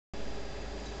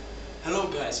Hello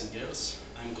guys and girls,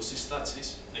 I'm Kostis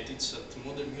Tatsis. I teach at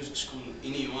Modern Music School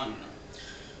in Ioannina.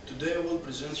 Today I will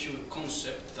present you a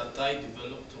concept that I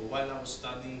developed while I was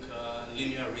studying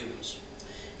linear rhythms.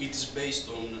 It is based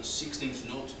on 16th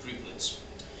note triplets.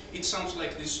 It sounds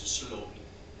like this slowly.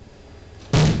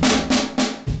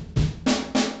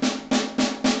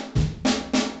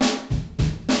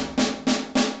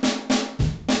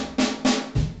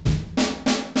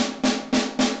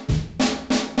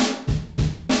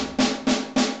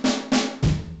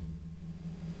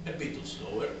 A bit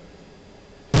slower.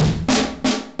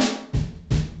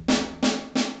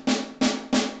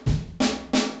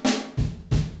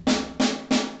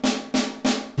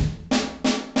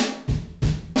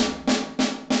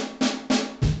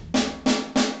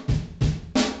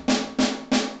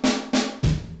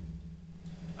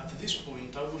 At this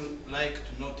point, I would like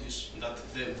to notice that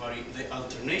the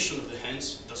alternation of the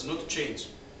hands does not change.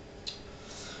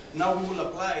 Now we will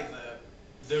apply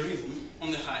the rhythm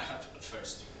on the hi-hat at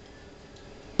first.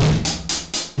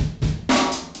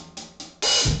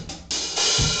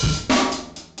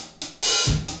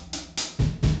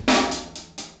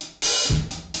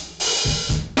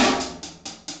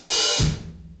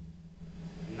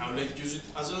 Now let's use it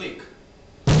as a lick.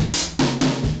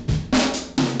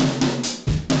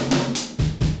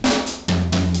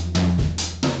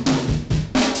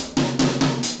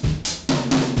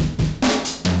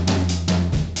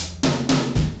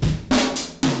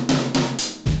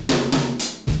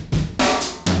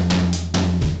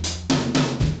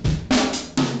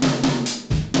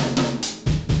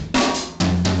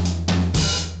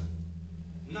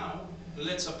 Now,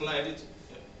 let's apply it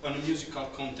on a musical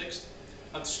context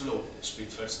at slow speed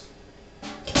first.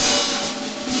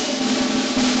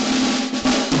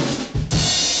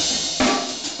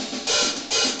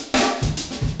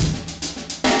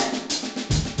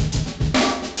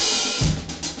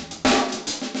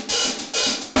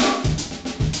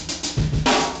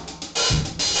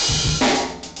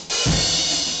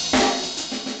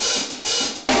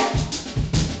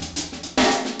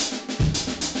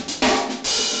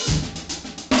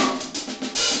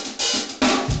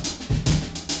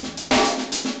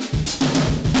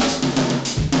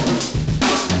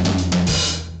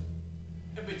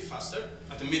 A bit faster,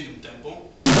 at a medium tempo.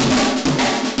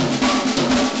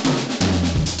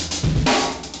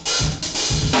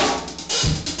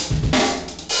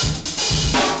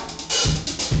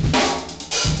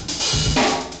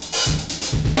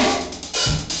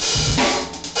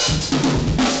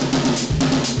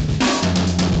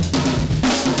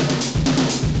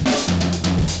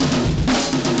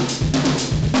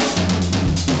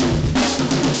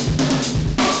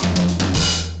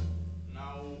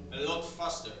 Now a lot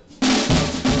faster.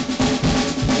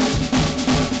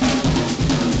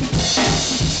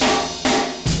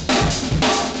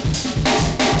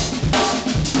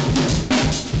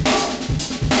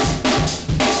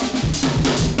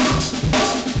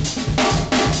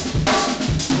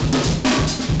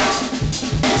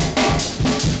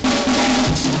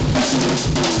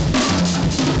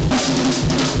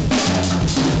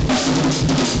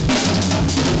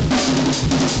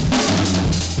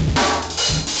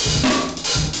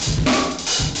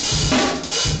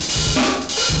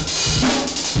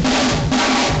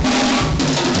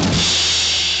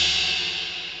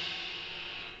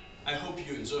 I hope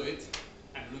you enjoy it.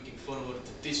 I'm looking forward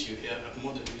to teach you here at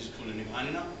Modern Music School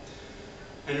Ioannina.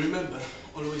 And remember,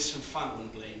 always have fun when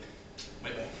playing.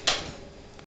 Bye bye.